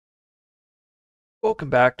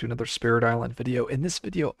Welcome back to another Spirit Island video. In this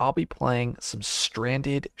video, I'll be playing some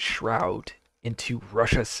Stranded Shroud into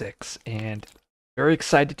Russia 6, and very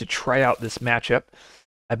excited to try out this matchup.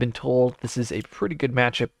 I've been told this is a pretty good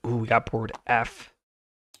matchup. Ooh, we got board F.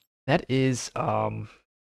 That is, I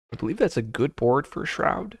believe that's a good board for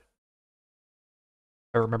Shroud. If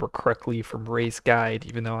I remember correctly from Ray's guide,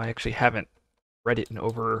 even though I actually haven't read it in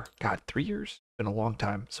over, God, 3 years? It's been a long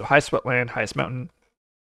time. So highest wetland, highest mountain.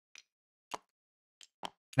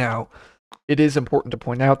 Now, it is important to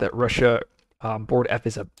point out that Russia board F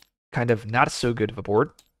is a kind of not so good of a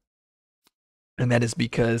board, and that is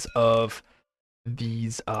because of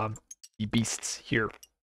these the beasts here,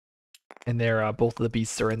 and they're both of the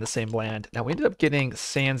beasts are in the same land. Now we ended up getting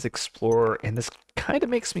Sands Explorer, and this kind of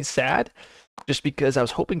makes me sad, just because I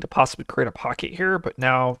was hoping to possibly create a pocket here, but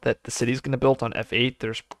now that the city's going to build on F8,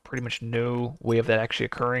 there's pretty much no way of that actually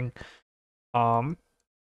occurring.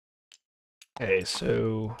 Okay,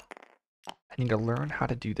 so I need to learn how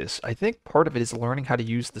to do this. I think part of it is learning how to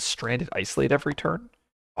use the stranded isolate every turn.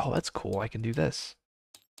 Oh, that's cool. I can do this.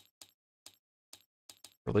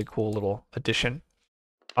 Really cool little addition.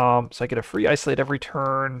 So I get a free isolate every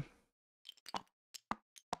turn.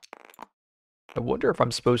 I wonder if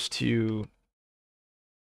I'm supposed to...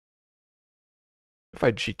 If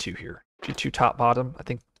I G2 here. G2 top bottom. I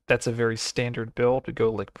think that's a very standard build. We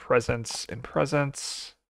go like presence and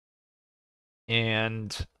presence.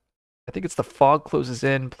 And I think it's the fog closes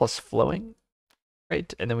in plus flowing.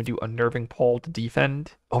 Right? And then we do unnerving pole to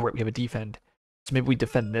defend. Oh, right, we have a defend. So maybe we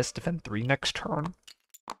defend this, defend 3 next turn.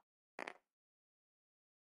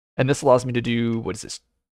 And this allows me to do, what is this,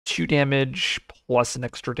 2 damage plus an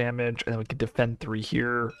extra damage, and then we can defend 3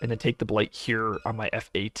 here, and then take the blight here on my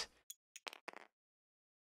F8.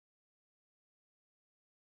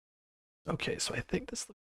 Okay, so I think this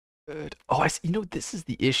looks good. Oh, I see. You know, this is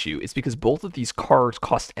the issue. It's because both of these cards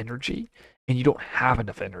cost energy, and you don't have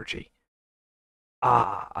enough energy.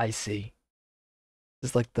 Ah, I see.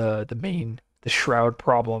 This is like the Shroud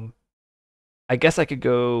problem. I guess I could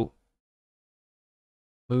go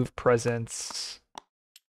move presence.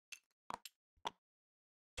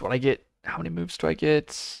 That's what I get. How many moves do I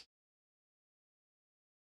get?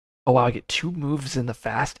 Oh wow, I get 2 moves in the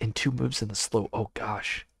fast and 2 moves in the slow. Oh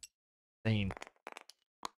gosh. Insane.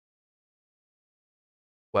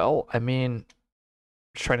 Well, I mean,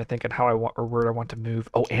 just trying to think on how I want or where I want to move.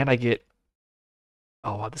 Oh, and I get...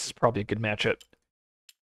 Oh wow, this is probably a good matchup.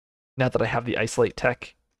 Now that I have the isolate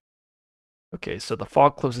tech. Okay, so the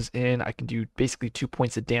fog closes in. I can do basically 2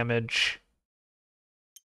 points of damage.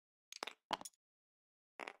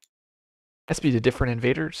 SP to different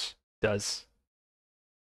invaders? Does.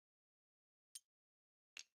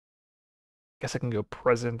 Guess I can go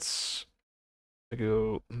presence. I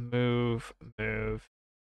go move, move.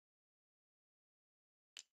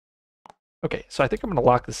 Okay, so I think I'm going to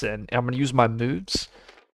lock this in. I'm going to use my moves.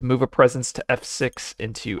 Move a presence to F6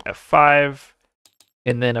 into F5.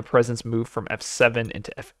 And then a presence move from F7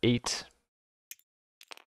 into F8.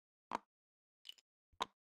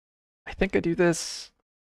 I think I do this.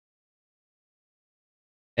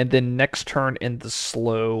 And then next turn in the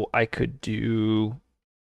slow, I could do...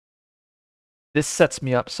 This sets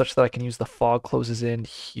me up such that I can use the fog closes in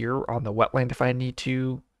here on the wetland if I need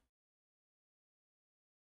to.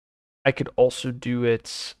 I could also do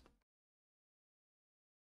it...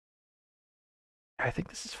 I think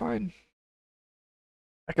this is fine.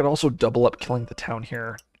 I could also double up killing the town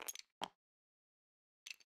here.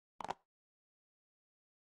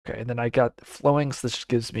 Okay, and then I got flowing, so this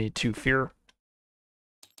gives me 2 fear.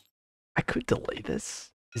 I could delay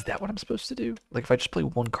this. Is that what I'm supposed to do? Like if I just play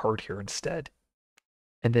 1 card here instead.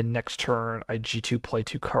 And then next turn, I G2 play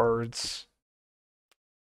 2 cards.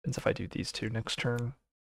 Depends if I do these 2 next turn.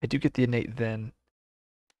 I do get the innate then.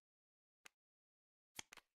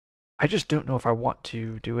 I just don't know if I want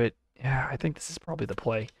to do it. Yeah, I think this is probably the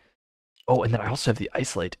play. Oh, and then I also have the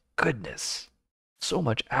isolate. Goodness. So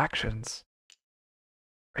much actions.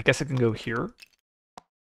 I guess I can go here.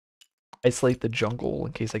 Isolate the jungle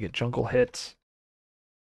in case I get jungle hit.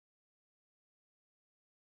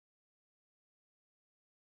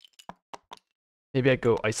 Maybe I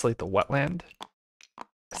go isolate the wetland.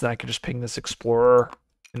 So then I can just ping this explorer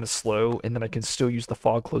in the slow, and then I can still use the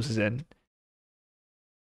fog closes in.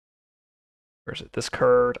 Where's it? This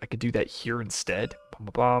card. I could do that here instead. Bum,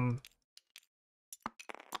 bum, bum.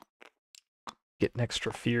 Get an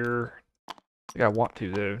extra fear. I think I want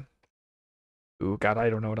to though. Ooh, God, I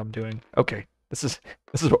don't know what I'm doing. Okay, this is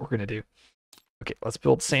what we're gonna do. Okay, let's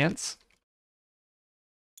build Sands.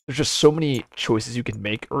 There's just so many choices you can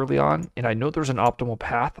make early on, and I know there's an optimal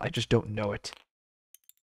path. I just don't know it.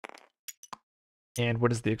 And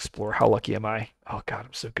what is the Explorer? How lucky am I? Oh god,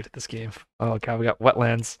 I'm so good at this game. Oh god, we got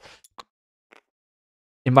Wetlands.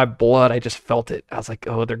 In my blood, I just felt it. I was like,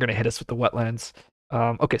 oh, they're gonna hit us with the Wetlands.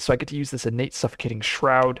 Okay, so I get to use this innate suffocating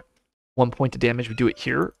shroud. 1 point of damage, we do it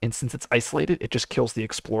here, and since it's isolated, it just kills the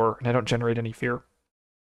Explorer, and I don't generate any fear.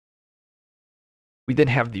 We then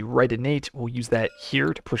have the right innate. We'll use that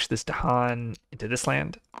here to push this Dahan into this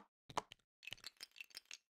land.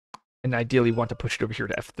 And ideally want to push it over here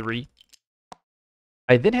to F3.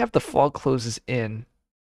 I then have the fog closes in.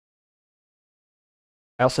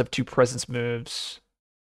 I also have 2 presence moves.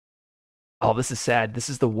 Oh, this is sad. This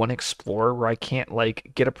is the one Explorer where I can't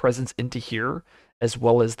like get a presence into here, as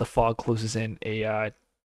well as the fog closes in a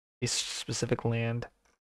specific land.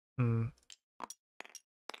 Hmm.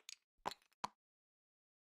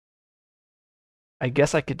 I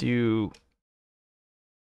guess I could do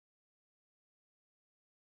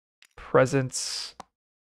presence.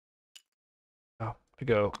 Oh, I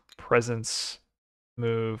go presence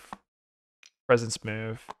move, presence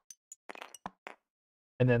move,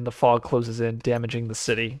 and then the fog closes in, damaging the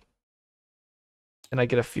city. And I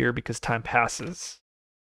get a fear because time passes.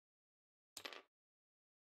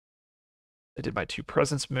 I did my 2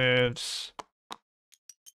 presence moves.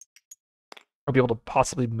 I'll be able to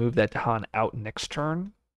possibly move that Dahan out next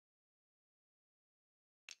turn.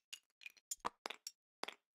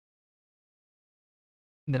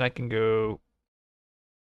 And then I can go...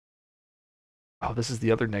 Oh, this is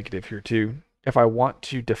the other negative here too. If I want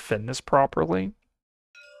to defend this properly,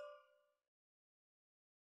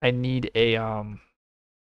 I need a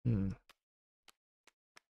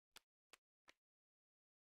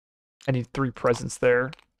I need 3 presence there.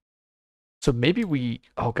 So maybe we...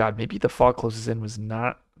 Oh god, maybe the fog closes in was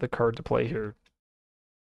not the card to play here.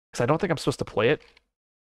 Because I don't think I'm supposed to play it.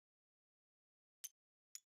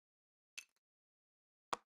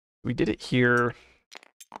 We did it here.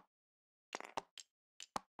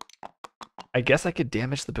 I guess I could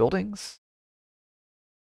damage the buildings?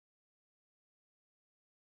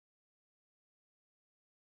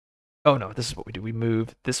 Oh no, this is what we do. We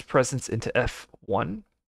move this presence into F1,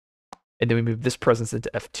 and then we move this presence into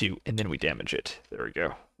F2, and then we damage it. There we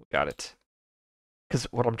go. We got it. Because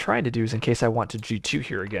what I'm trying to do is, in case I want to G2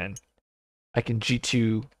 here again, I can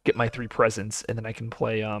G2, get my 3 presence, and then I can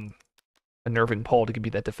play a Nerving Paul to give me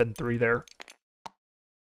that defend 3 there.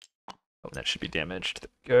 Oh, that should be damaged. There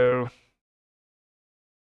we go.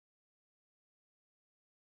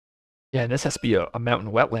 Yeah, and this has to be a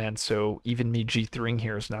mountain wetland, so even me G3ing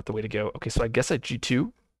here is not the way to go. Okay, so I guess I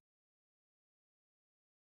G2.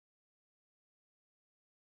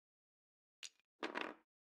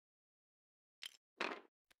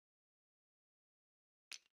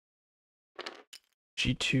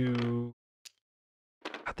 G2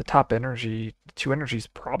 at the top energy. 2 energy is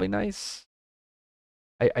probably nice.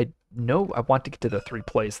 I know I want to get to the 3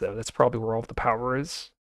 plays though. That's probably where all of the power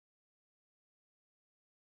is.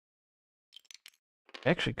 I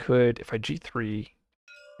actually could, if I G3,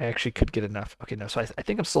 I actually could get enough. Okay, no, so I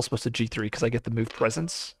think I'm still supposed to G3 because I get the move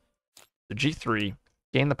presence. So G3,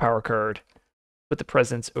 gain the power card, put the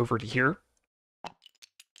presence over to here.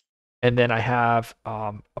 And then I have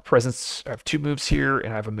a presence, I have 2 moves here,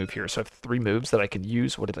 and I have a move here. So I have 3 moves that I can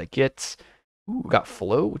use. What did I get? Ooh, got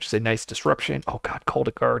Flow, which is a nice disruption. Oh god, Call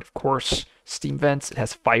to Guard, of course. Steam Vents, it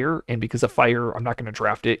has Fire, and because of Fire, I'm not going to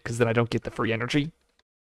draft it, because then I don't get the free energy.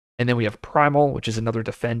 And then we have Primal, which is another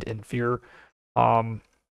Defend and Fear. Call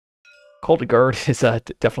to Guard is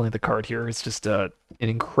definitely the card here. It's just an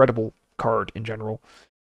incredible card in general.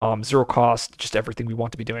 0 cost, just everything we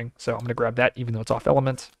want to be doing. So I'm going to grab that, even though it's off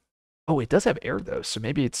element. Oh, it does have air though, so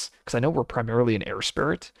maybe it's because I know we're primarily an air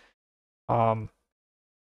spirit.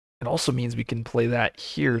 It also means we can play that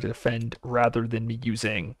here to defend rather than me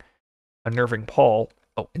using a Nerving Paul.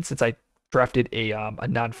 Oh, and since I drafted a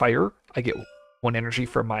non-fire, I get 1 energy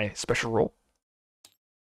from my special roll.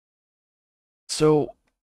 So,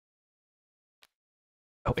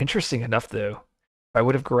 oh, interesting enough though, if I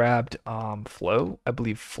would have grabbed Flow, I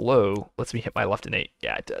believe Flow lets me hit my left innate.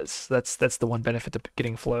 Yeah, it does. That's the one benefit to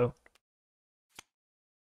getting Flow.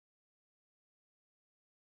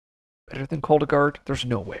 Better than Call to Guard? There's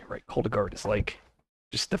no way, right? Call to Guard is like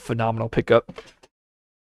just a phenomenal pickup.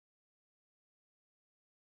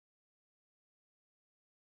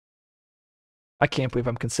 I can't believe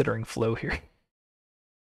I'm considering Flow here.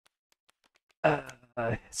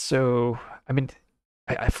 So I mean,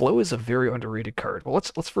 Flow is a very underrated card. Well,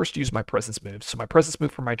 let's first use my presence moves. So my presence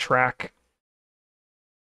move for my track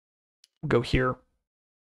will go here.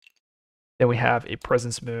 Then we have a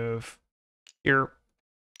presence move here,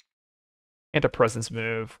 and a presence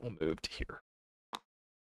move will move to here.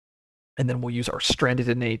 And then we'll use our Stranded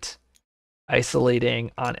Innate,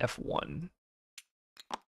 isolating on F1.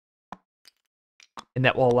 And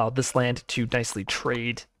that will allow this land to nicely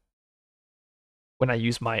trade when I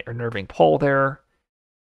use my Unnerving Pole there.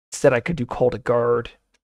 Instead, I could do Call to Guard,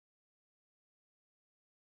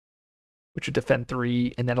 which would defend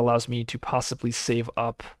 3, and that allows me to possibly save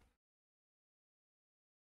up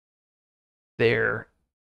there.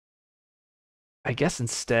 I guess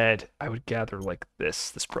instead, I would gather like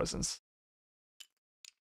this presence.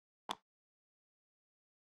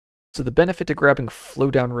 So the benefit to grabbing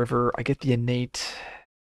Flow Down River, I get the Innate,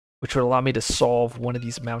 which would allow me to solve one of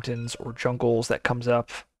these mountains or jungles that comes up,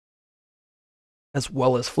 as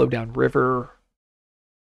well as Flow Down River.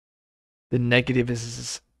 The negative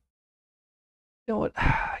is, you know what?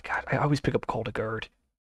 God, I always pick up Call to Guard.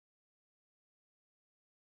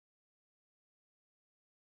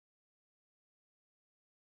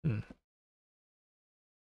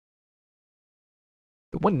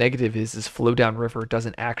 The one negative is Flow Down River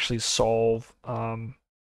doesn't actually solve.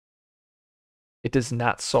 It does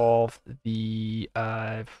not solve the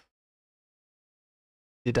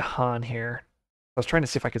Dahan here. I was trying to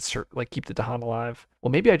see if I could keep the Dahan alive.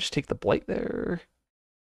 Well, maybe I just take the Blight there.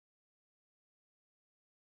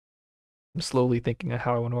 I'm slowly thinking of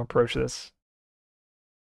how I want to approach this.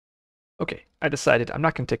 Okay, I decided I'm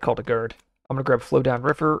not going to take Call to Guard. I'm going to grab Flow Down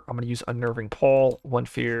River. I'm going to use Unnerving Pole, 1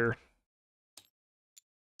 fear,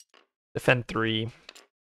 defend 3.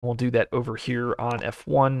 We'll do that over here on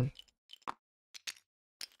F1.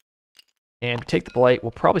 And take the Blight.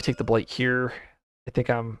 We'll probably take the Blight here. I think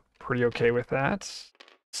I'm pretty okay with that.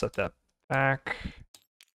 Set that back.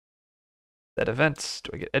 That event.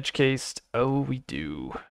 Do I get edge cased? Oh, we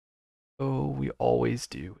do. Oh, we always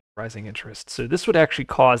do. Rising interest. So this would actually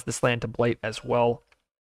cause this land to blight as well.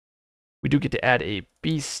 We do get to add a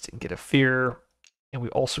beast and get a fear. And we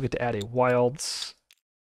also get to add a wilds.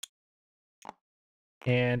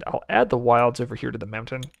 And I'll add the wilds over here to the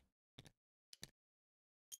mountain.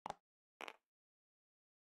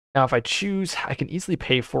 Now, if I choose, I can easily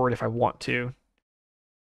pay for it if I want to. If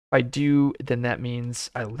I do, then that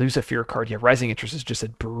means I lose a fear card. Yeah, Rising Interest is just a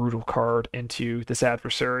brutal card into this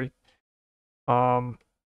adversary.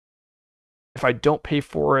 If I don't pay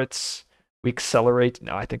for it, we accelerate.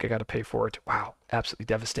 No, I think I got to pay for it. Wow, absolutely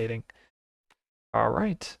devastating. All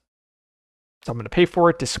right. So I'm going to pay for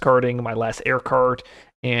it, discarding my last air card,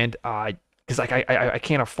 and because I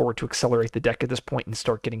can't afford to accelerate the deck at this point and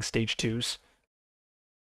start getting stage 2s.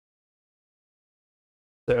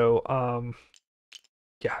 So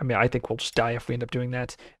yeah, I mean, I think we'll just die if we end up doing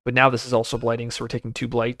that. But now this is also blighting, so we're taking 2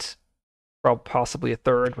 blight, probably possibly a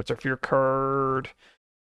 3rd. What's our fear card?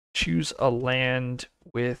 Choose a land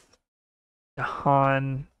with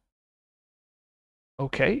Han.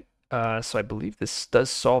 Okay, so I believe this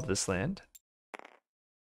does solve this land.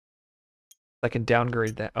 I can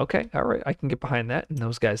downgrade that. Okay, all right, I can get behind that. And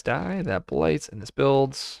those guys die. That blights, and this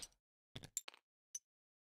builds.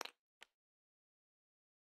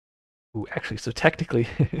 Ooh, actually, so technically,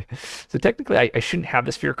 I shouldn't have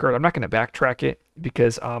this fear card. I'm not going to backtrack it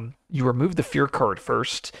because you remove the fear card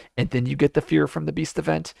first, and then you get the fear from the beast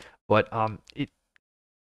event. But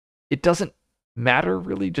it doesn't matter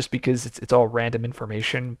really, just because it's all random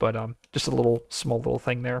information. But just a small little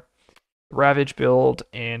thing there. Ravage build,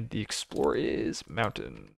 and the explore is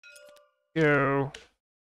mountain. Go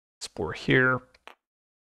explore here,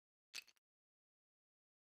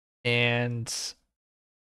 and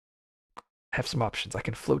have some options. I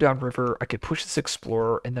can flow down river, I could push this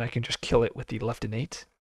explorer, and then I can just kill it with the left innate.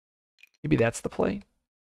 Maybe that's the play.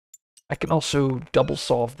 I can also double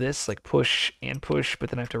solve this, like push and push, but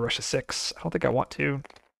then I have to rush a 6. I don't think I want to.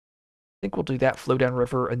 I think we'll do that, flow down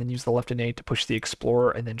river, and then use the left innate to push the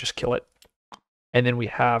explorer, and then just kill it. And then we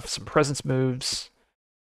have some presence moves.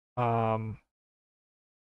 I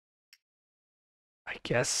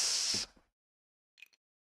guess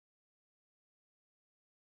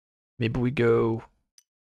maybe we go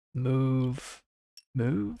move.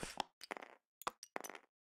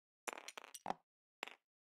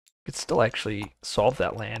 Could still actually solve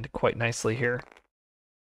that land quite nicely here.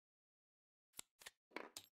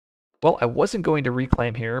 Well, I wasn't going to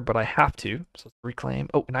reclaim here, but I have to. So let's reclaim.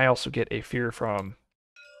 Oh, and I also get a fear from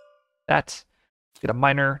that. Get a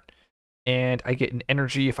minor. And I get an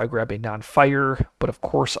energy if I grab a non-fire. But of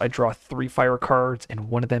course, I draw 3 fire cards, and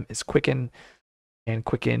one of them is Quicken. And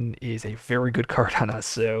Quicken is a very good card on us,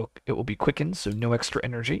 so it will be Quicken, so no extra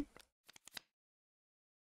energy.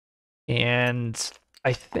 And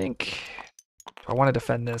I think I want to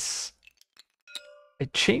defend this. I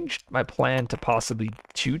changed my plan to possibly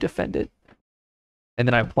to defend it. And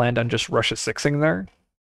then I planned on just Russia 6ing there.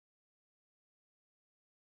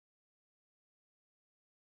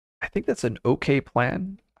 I think that's an okay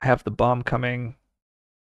plan. I have the bomb coming.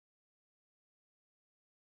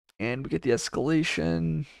 And we get the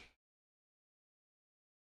escalation.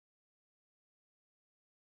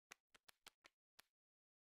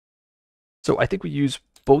 So I think we use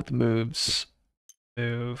both moves.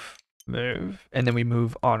 Move, move, and then we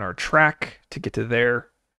move on our track to get to there.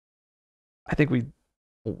 I think we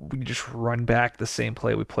just run back the same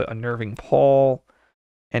play. We play Unnerving Paul,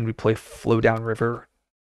 and we play Flow Down River.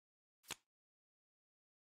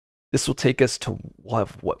 This will take us to, we'll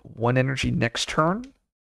have what, 1 energy next turn.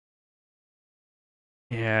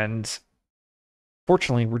 And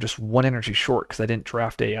fortunately, we're just 1 energy short because I didn't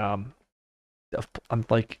draft I'm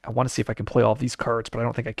like, I want to see if I can play all of these cards, but I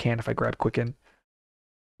don't think I can if I grab Quicken.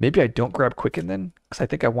 Maybe I don't grab Quicken then, because I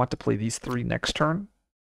think I want to play these 3 next turn.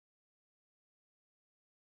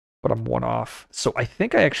 But I'm 1 off. So I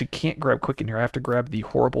think I actually can't grab Quicken here. I have to grab the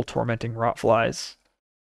Horrible Tormenting Rotflies,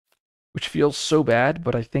 which feels so bad,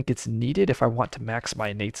 but I think it's needed if I want to max my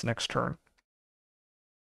innates next turn.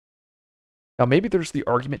 Now maybe there's the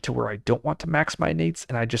argument to where I don't want to max my innates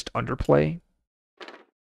and I just underplay,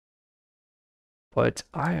 but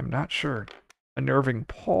I am not sure. Unnerving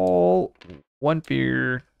Paul, 1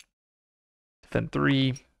 fear, defend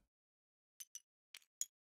 3.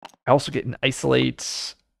 I also get an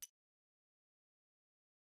isolate.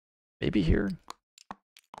 Maybe here.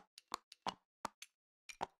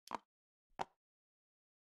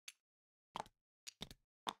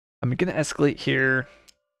 I'm gonna escalate here.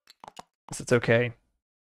 Guess it's okay.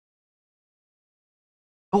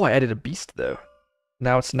 Oh, I added a beast though.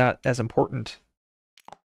 Now it's not as important.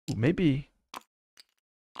 Ooh, maybe.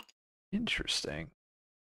 Interesting.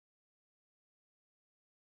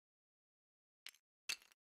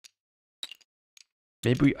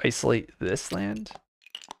 Maybe we isolate this land.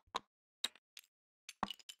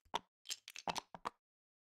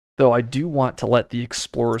 Though I do want to let the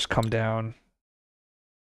explorers come down.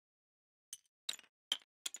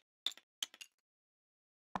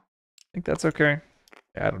 I think that's okay.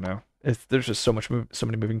 Yeah, I don't know. There's just so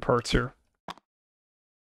many moving parts here.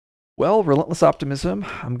 Well, Relentless Optimism.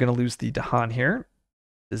 I'm gonna lose the Dahan here.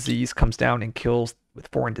 Disease comes down and kills with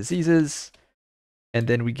foreign diseases. And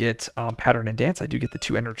then we get Pattern and Dance. I do get the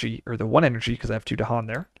 2 energy, or the 1 energy, because I have 2 Dahan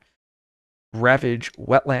there. Ravage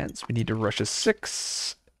Wetlands. We need to rush a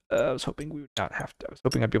 6. I was hoping we would not have to. I was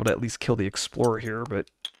hoping I'd be able to at least kill the Explorer here,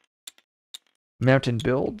 but Mountain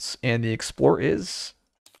builds, and the Explorer is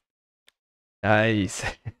nice.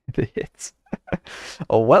 The hits.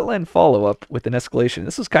 A wetland follow-up with an escalation.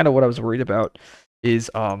 This is kind of what I was worried about. That's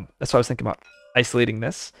what I was thinking about isolating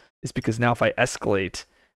this. Is because now if I escalate,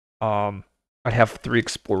 I'd have 3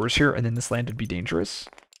 explorers here, and then this land would be dangerous.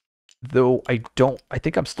 Though I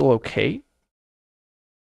think I'm still okay.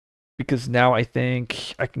 Because now I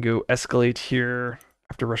think I can go escalate here.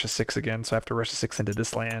 I have to rush a 6 again, so I have to rush a 6 into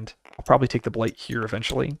this land. I'll probably take the Blight here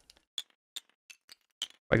eventually.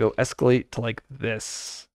 If I go escalate to like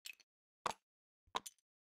this.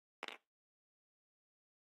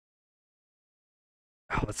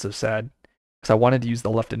 Oh, that's so sad. Because I wanted to use the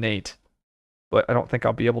left innate, but I don't think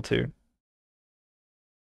I'll be able to. If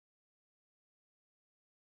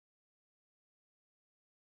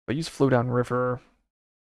I use Flow Down River,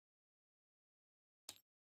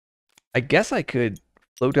 I guess I could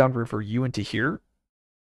Flow Down River you into here.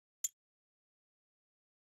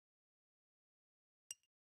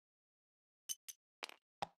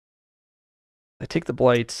 I take the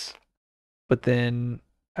Blights, but then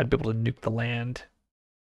I'd be able to nuke the land.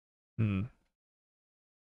 Hmm.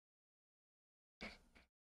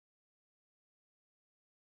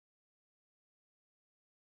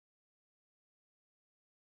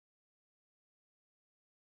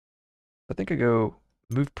 I think I go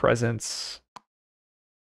move presence.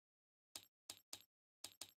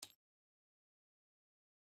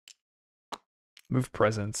 Move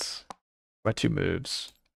presence. My 2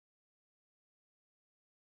 moves.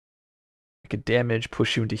 I could damage,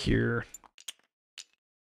 push you into here.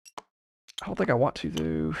 I don't think I want to,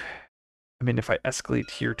 though. I mean, if I escalate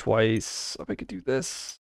here twice, if I could do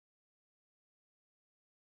this.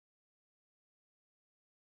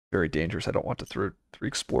 Very dangerous. I don't want to throw 3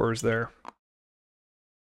 explorers there.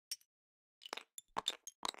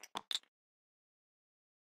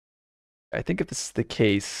 I think if this is the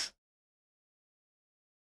case,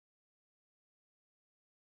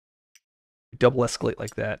 we double escalate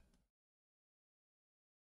like that.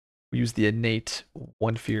 We use the innate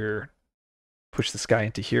 1 fear, push this guy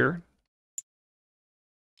into here.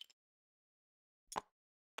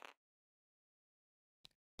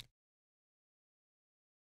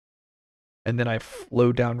 And then I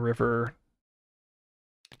flow down river.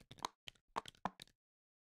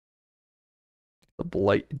 the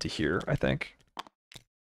blight into here, I think.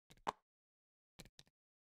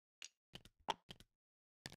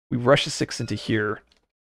 We rush a 6 into here,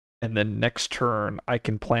 and then next turn I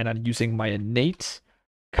can plan on using my innate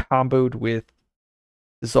comboed with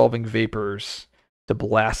dissolving vapors to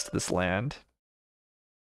blast this land.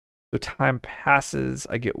 So time passes,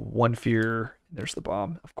 I get 1 fear. There's the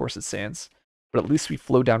bomb. Of course it's Sands. But at least we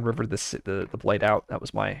flow downriver the blight out. That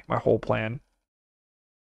was my whole plan.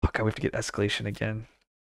 Oh god, we have to get escalation again.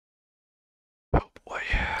 Oh boy.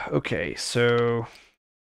 Okay, so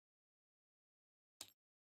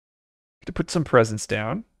to put some presence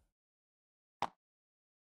down.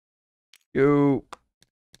 Go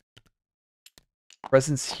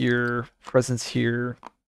presence here, presence here.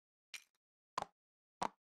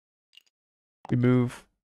 We move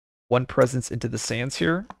 1 presence into the sands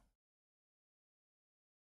here. Like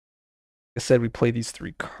I said, we play these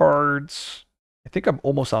 3 cards. I think I'm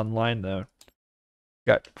almost online though.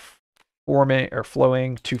 Got forming or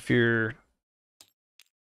flowing, 2 fear.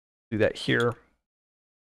 Do that here.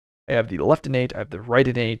 I have the left innate, I have the right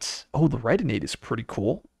innate. Oh, the right innate is pretty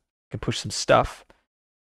cool. I can push some stuff.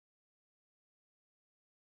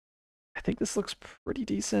 I think this looks pretty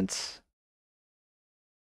decent.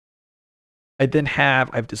 I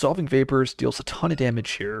have Dissolving Vapors, deals a ton of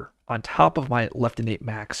damage here. On top of my left innate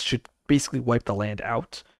max, should basically wipe the land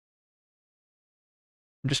out.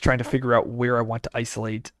 I'm just trying to figure out where I want to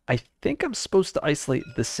isolate. I think I'm supposed to isolate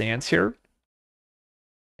the sands here.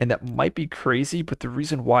 And that might be crazy, but the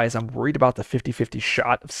reason why is I'm worried about the 50-50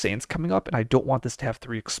 shot of sands coming up, and I don't want this to have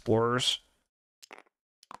 3 explorers.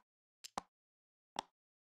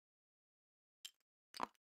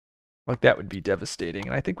 Like, that would be devastating.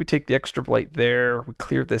 And I think we take the extra blight there. We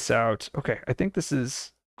clear this out. Okay, I think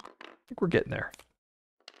we're getting there.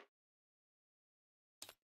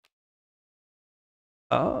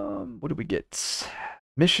 What do we get?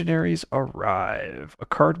 Missionaries Arrive. A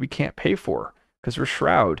card we can't pay for because we're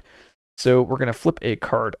Shroud. So we're going to flip a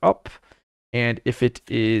card up. And if it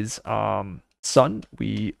is Sun,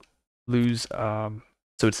 we lose. So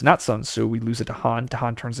it's not Sun, so we lose it to Han.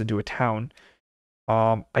 Han turns into a town.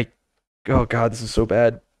 Oh god, this is so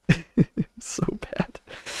bad. So bad.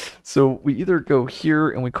 So we either go here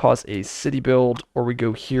and we cause a city build, or we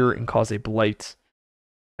go here and cause a blight.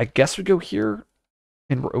 I guess we go here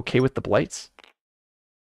and we're okay with the blights.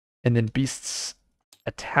 And then beasts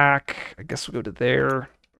attack. I guess we'll go to there.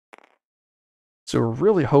 So we're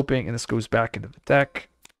really hoping, and this goes back into the deck.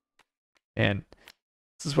 And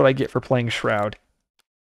this is what I get for playing Shroud.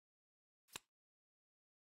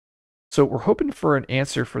 So we're hoping for an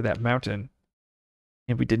answer for that mountain.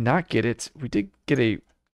 And we did not get it. We did get a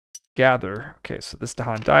gather. Okay, so this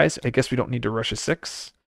Dahan dies. I guess we don't need to rush a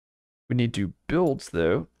 6. We need to build,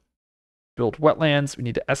 though. Build wetlands. We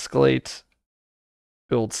need to escalate.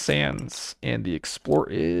 Build sands. And the explore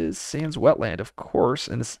is sands wetland, of course.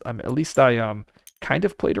 And this, at least I kind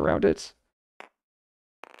of played around it.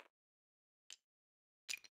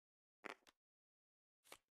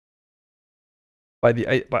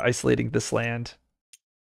 By isolating this land.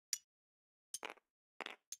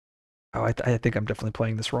 Oh, I think I'm definitely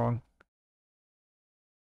playing this wrong.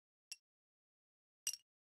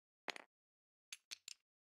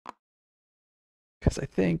 Because I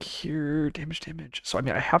think here, damage. So, I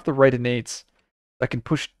mean, I have the right innates. I can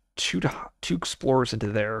push two explorers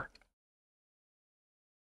into there.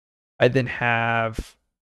 I then have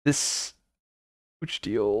this, which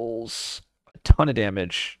deals a ton of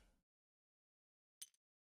damage.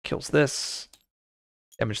 Kills this.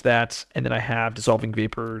 Damage that. And then I have Dissolving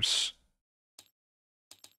Vapors.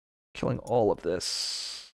 Killing all of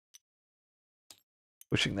this.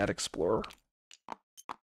 Pushing that explorer.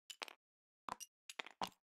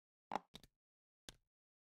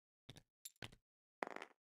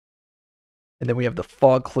 And then we have the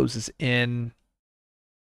fog closes in.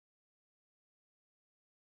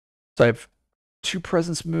 So I have 2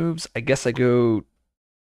 presence moves. I guess I go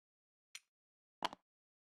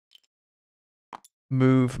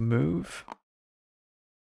move.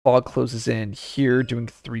 Fog closes in here, doing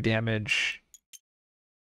 3 damage.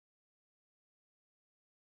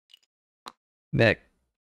 That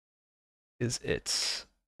is it.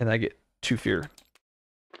 And I get 2 fear.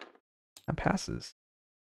 That passes.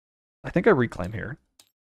 I think I reclaim here.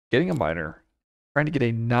 Getting a miner. Trying to get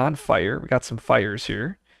a non-fire. We got some fires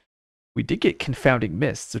here. We did get Confounding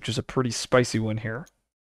Mists, which is a pretty spicy one here.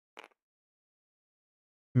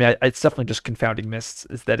 I mean, it's definitely just Confounding Mists.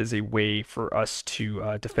 That is a way for us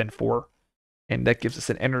to defend 4. And that gives us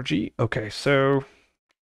an energy. Okay, so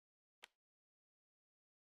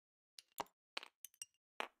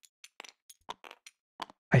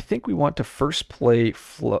I think we want to first play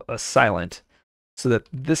silent so that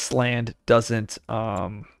this land doesn't,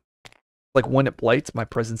 like when it blights, my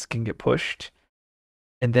presence can get pushed.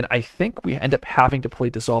 And then I think we end up having to play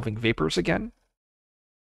Dissolving Vapors again.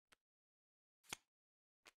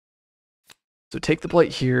 So take the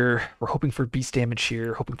Blight here. We're hoping for beast damage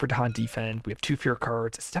here, hoping for Dahan defend. We have 2 fear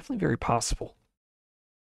cards. It's definitely very possible.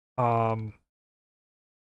 Let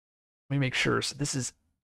me make sure. So this is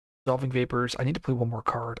Dissolving Vapors. I need to play one more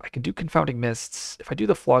card. I can do Confounding Mists. If I do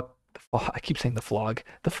the fog, I keep saying the fog.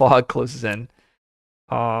 The fog closes in.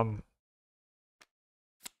 I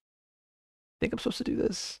think I'm supposed to do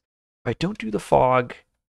this. If I don't do the fog,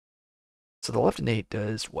 so the left innate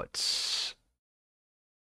does what?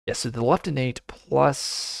 Yeah, so the left innate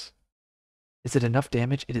plus, is it enough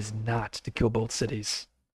damage? It is not to kill both cities.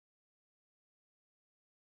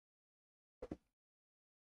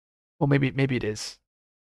 Well, maybe it is.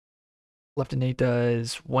 Left innate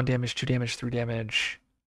does 1 damage, 2 damage, 3 damage.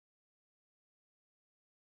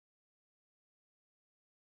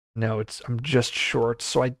 No, I'm just short,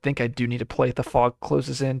 so I think I do need to play if the fog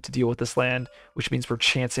closes in to deal with this land, which means we're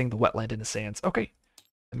chancing the wetland in the sands. Okay,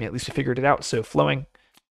 I mean, at least we figured it out. So flowing,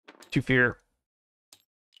 2 fear.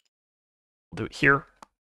 We'll do it here.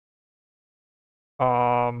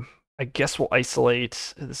 I guess we'll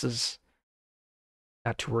isolate. This is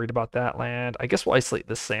not too worried about that land. I guess we'll isolate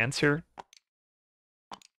the sands here.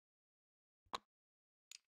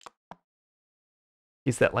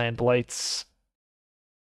 Use that land blights.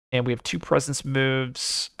 And we have 2 presence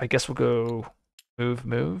moves. I guess we'll go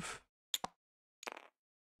move.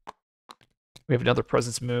 We have another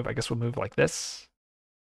presence move. I guess we'll move like this.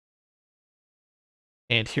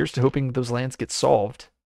 And here's to hoping those lands get solved.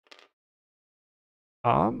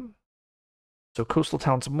 So coastal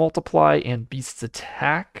towns multiply and beasts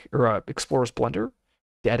attack, or explorers blunder.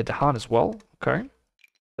 They added Dahan as well. Okay,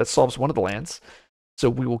 that solves one of the lands. So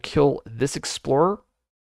we will kill this explorer,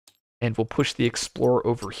 and we'll push the explorer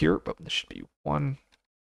over here. But this should be 1.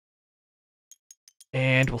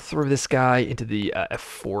 And we'll throw this guy into the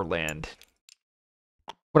F4 land.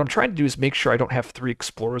 What I'm trying to do is make sure I don't have 3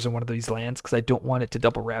 explorers in one of these lands, because I don't want it to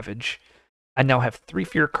double ravage. I now have 3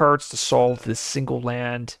 fear cards to solve this single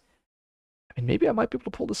land. I mean, maybe I might be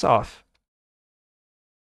able to pull this off.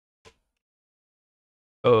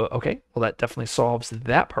 Okay. Well, that definitely solves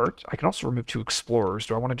that part. I can also remove 2 explorers.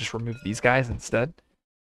 Do I want to just remove these guys instead?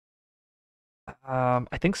 I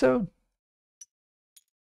think so.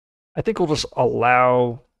 I think we'll just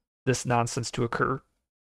allow this nonsense to occur.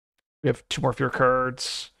 We have 2 more fear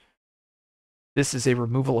cards. This is a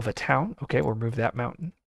removal of a town. Okay, we'll remove that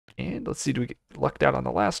mountain. And let's see, do we get lucked out on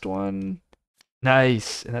the last one?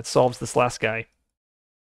 Nice, and that solves this last guy.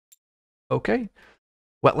 Okay,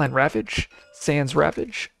 Wetland Ravage, Sands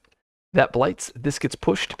Ravage. That blights. This gets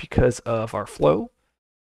pushed because of our flow.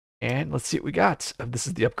 And let's see what we got. This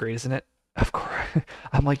is the upgrade, isn't it? Of course.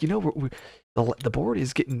 I'm like, you know, the board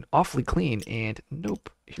is getting awfully clean, and nope,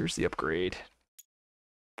 here's the upgrade.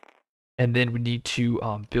 And then we need to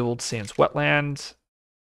build Sands Wetland.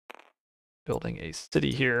 Building a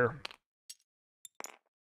city here.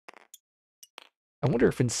 I wonder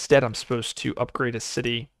if instead I'm supposed to upgrade a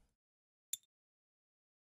city.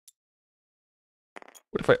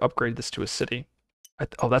 What if I upgrade this to a city?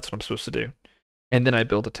 Oh, that's what I'm supposed to do. And then I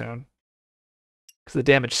build a town. Because the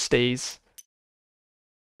damage stays.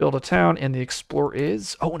 Build a town, and the explorer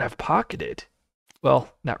is... Oh, and I've pocketed.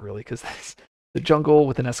 Well, not really, because that's the jungle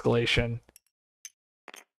with an escalation.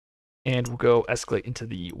 And we'll go escalate into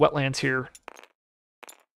the wetlands here.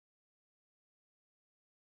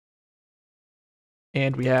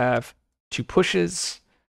 And we have 2 pushes.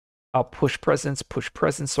 I'll push presence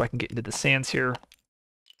so I can get into the sands here.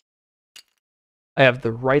 I have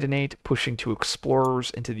the right innate pushing 2 explorers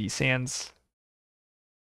into the sands.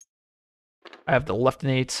 I have the left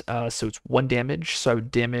innate, so it's 1 damage. So I would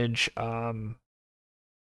damage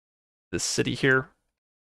this city here.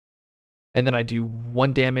 And then I do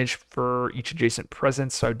 1 damage for each adjacent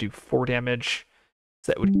presence, so I would do 4 damage.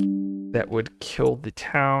 So that would kill the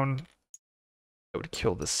town. That would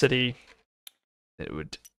kill the city. It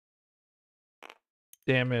would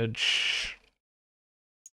damage.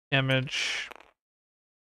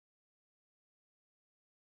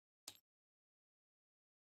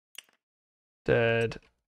 Dead.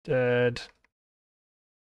 Then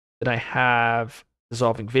I have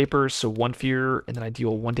Dissolving Vapors, so 1 fear, and then I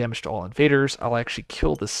deal 1 damage to all invaders. I'll actually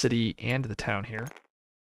kill the city and the town here.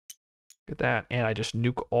 Look at that. And I just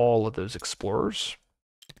nuke all of those explorers.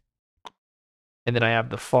 And then I have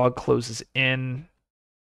the fog closes in.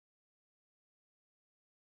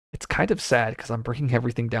 It's kind of sad because I'm bringing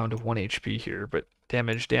everything down to 1 HP here, but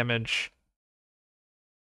damage, damage.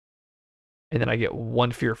 And then I get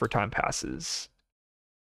 1 fear for time passes.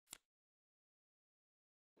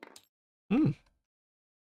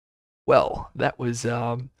 Well, that was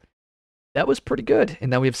pretty good. And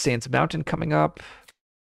now we have Sands Mountain coming up.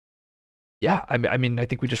 Yeah, I mean, I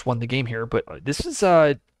think we just won the game here, but this is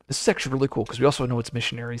actually really cool because we also know it's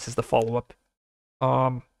missionaries as the follow-up.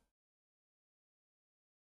 Um,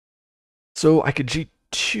 so I could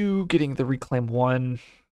G2 getting the reclaim 1.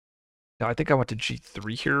 No, I think I went to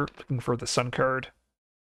G3 here, looking for the Sun card.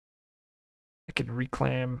 I can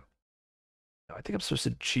reclaim. No, I think I'm supposed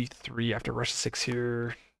to G3 after Russia 6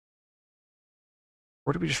 here.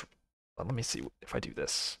 Or do we just... Let me see if I do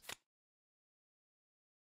this.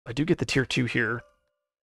 I do get the tier 2 here,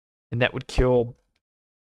 and that would kill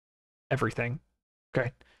everything.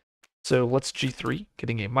 Okay, so let's G3,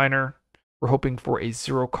 getting a minor. We're hoping for a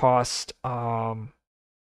 0 cost. Well,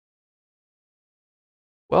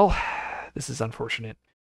 this is unfortunate.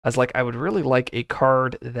 As like, I would really like a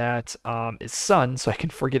card that is Sun, so I can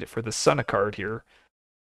forget it for the Sun card here.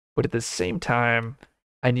 But at the same time,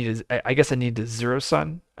 I guess I need a 0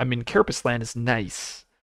 Sun. I mean, Carapace Land is nice,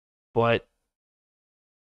 but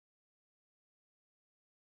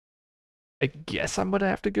I guess I'm gonna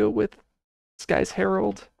have to go with Sky's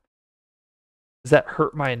Herald. Does that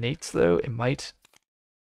hurt my innates though? It might.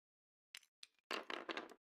 If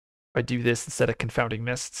I do this instead of Confounding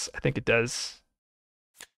Mists, I think it does.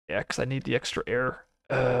 Yeah, because I need the extra air.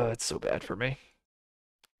 It's so bad for me.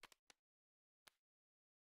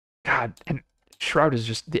 God, and Shroud is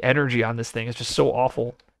just, the energy on this thing is just so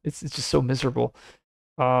awful. It's just so miserable.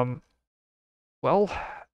 Um, well,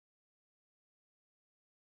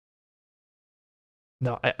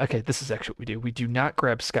 no, okay, this is actually what we do. We do not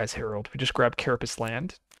grab Sky's Herald. We just grab Carapace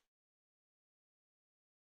Land.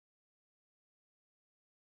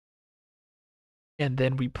 And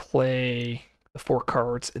then we play the 4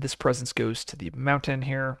 cards. This presence goes to the mountain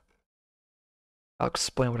here. I'll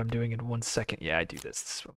explain what I'm doing in 1 second. Yeah, I do this.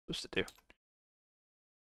 This is what I'm supposed to do.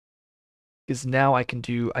 Because now I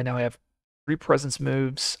now have 3 presence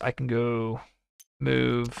moves. I can go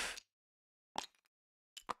move,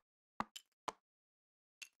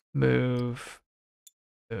 move,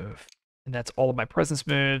 move. And that's all of my presence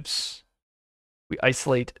moves. We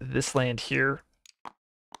isolate this land here.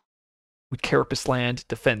 We Carapace Land,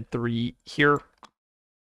 defend 3 here.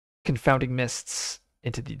 Confounding Mists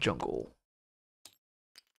into the jungle.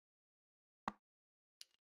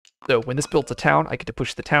 So when this builds a town, I get to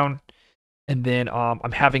push the town. And then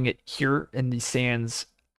I'm having it here in the Sands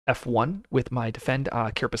F1 with my defend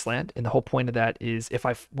Carapace Land. And the whole point of that is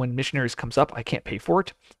when Missionaries comes up, I can't pay for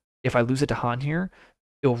it. If I lose it to Han here,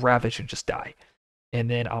 it'll Ravage and just die. And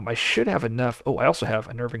then I should have enough. Oh, I also have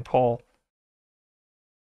Unnerving Paul.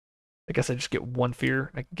 I guess I just get 1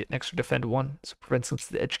 fear. I can get an extra defend 1, so prevents some of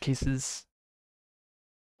the edge cases.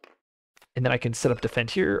 And then I can set up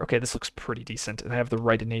defend here. Okay, this looks pretty decent. And I have the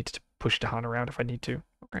right innate to push Dahan around if I need to.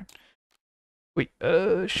 Okay. Wait,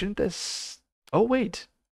 shouldn't this... Oh, wait.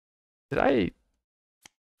 Did I...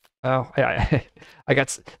 Oh, I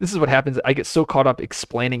got... This is what happens. I get so caught up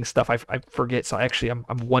explaining stuff, I forget. So I'm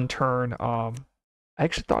 1 turn. I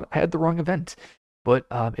actually thought I had the wrong event. But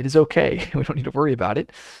it is okay. We don't need to worry about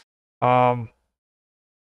it.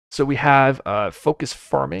 So we have focus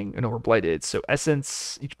farming. No, we're blighted. So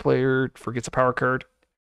essence, each player forgets a power card.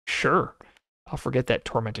 Sure. I'll forget that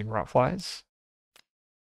tormenting rotflies.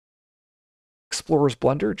 Explorer's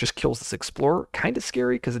Blunder just kills this explorer. Kind of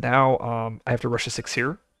scary because now I have to rush a 6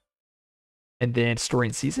 here. And then Story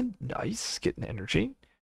and Season. Nice. Getting energy.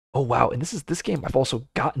 Oh wow, and this game I've also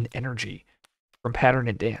gotten energy from Pattern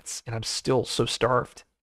and Dance, and I'm still so starved.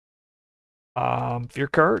 Fear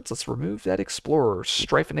cards, let's remove that Explorer.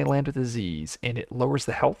 Strife in a land with disease, and it lowers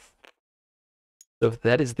the health. So if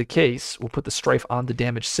that is the case, we'll put the Strife on the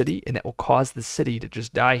damaged city, and that will cause the city to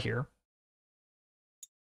just die here.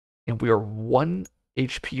 And we are 1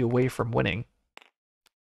 HP away from winning.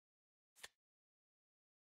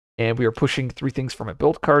 And we are pushing 3 things from a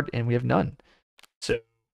build card, and we have none. So,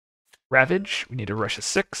 Ravage, we need to rush a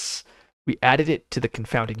 6. We added it to the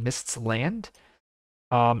Confounding Mists land.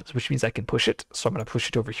 Which means I can push it. So I'm going to push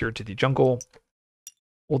it over here to the jungle.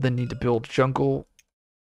 We'll then need to build jungle.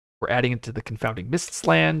 We're adding it to the Confounding Mists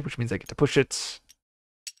land, which means I get to push it.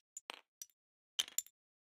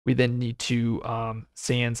 We then need to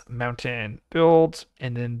Sands Mountain build,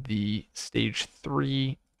 and then the stage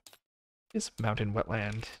 3 is Mountain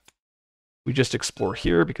Wetland. We just explore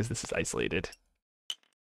here because this is isolated.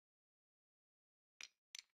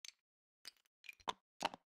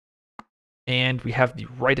 And we have the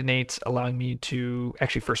right innate allowing me to,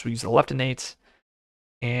 actually first we use the left innate.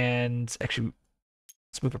 And actually,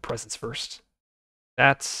 let's move a presence first.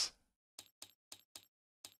 That's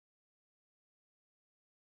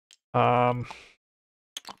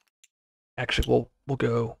actually we'll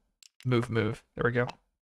go move. There we go. So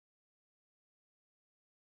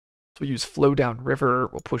we'll use flow down river.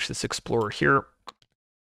 We'll push this explorer here.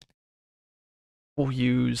 We'll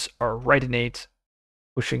use our right innate,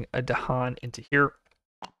 pushing a Dahan into here.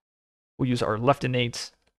 We'll use our left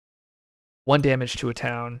innate, 1 damage to a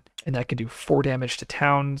town, and that can do 4 damage to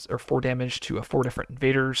towns, or 4 damage to 4 different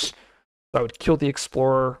invaders. So I would kill the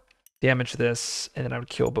explorer, damage this, and then I would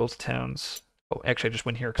kill both towns. Oh, actually, I just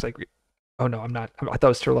went here because I. Oh no, I'm not. I thought it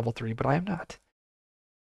was tier level 3, but I am not.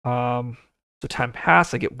 So time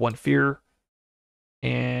pass, I get 1 fear,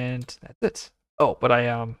 and that's it. Oh, but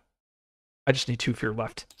I just need 2 fear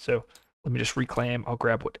left. So let me just reclaim. I'll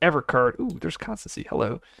grab whatever card. Ooh, there's constancy.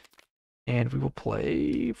 Hello, and we will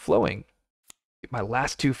play flowing. Get my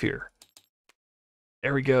last 2 fear.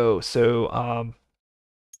 There we go. So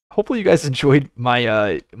hopefully you guys enjoyed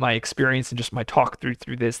my my experience and just my talk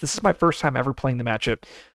through this. This is my first time ever playing the matchup.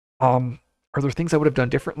 Are there things I would have done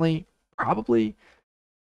differently? Probably.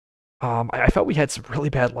 I felt we had some really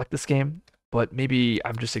bad luck this game, but maybe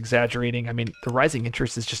I'm just exaggerating. I mean, the Rising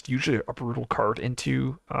Interest is just usually a brutal card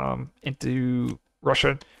into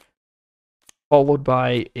Russia, followed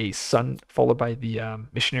by a Sun, followed by the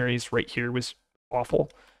Missionaries right here was awful.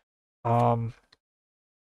 The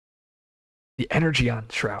energy on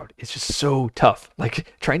Shroud is just so tough.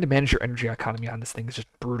 Like, trying to manage your energy economy on this thing is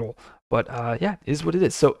just brutal. But yeah, it is what it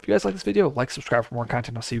is. So if you guys like this video, like, subscribe for more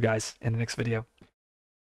content. I'll see you guys in the next video.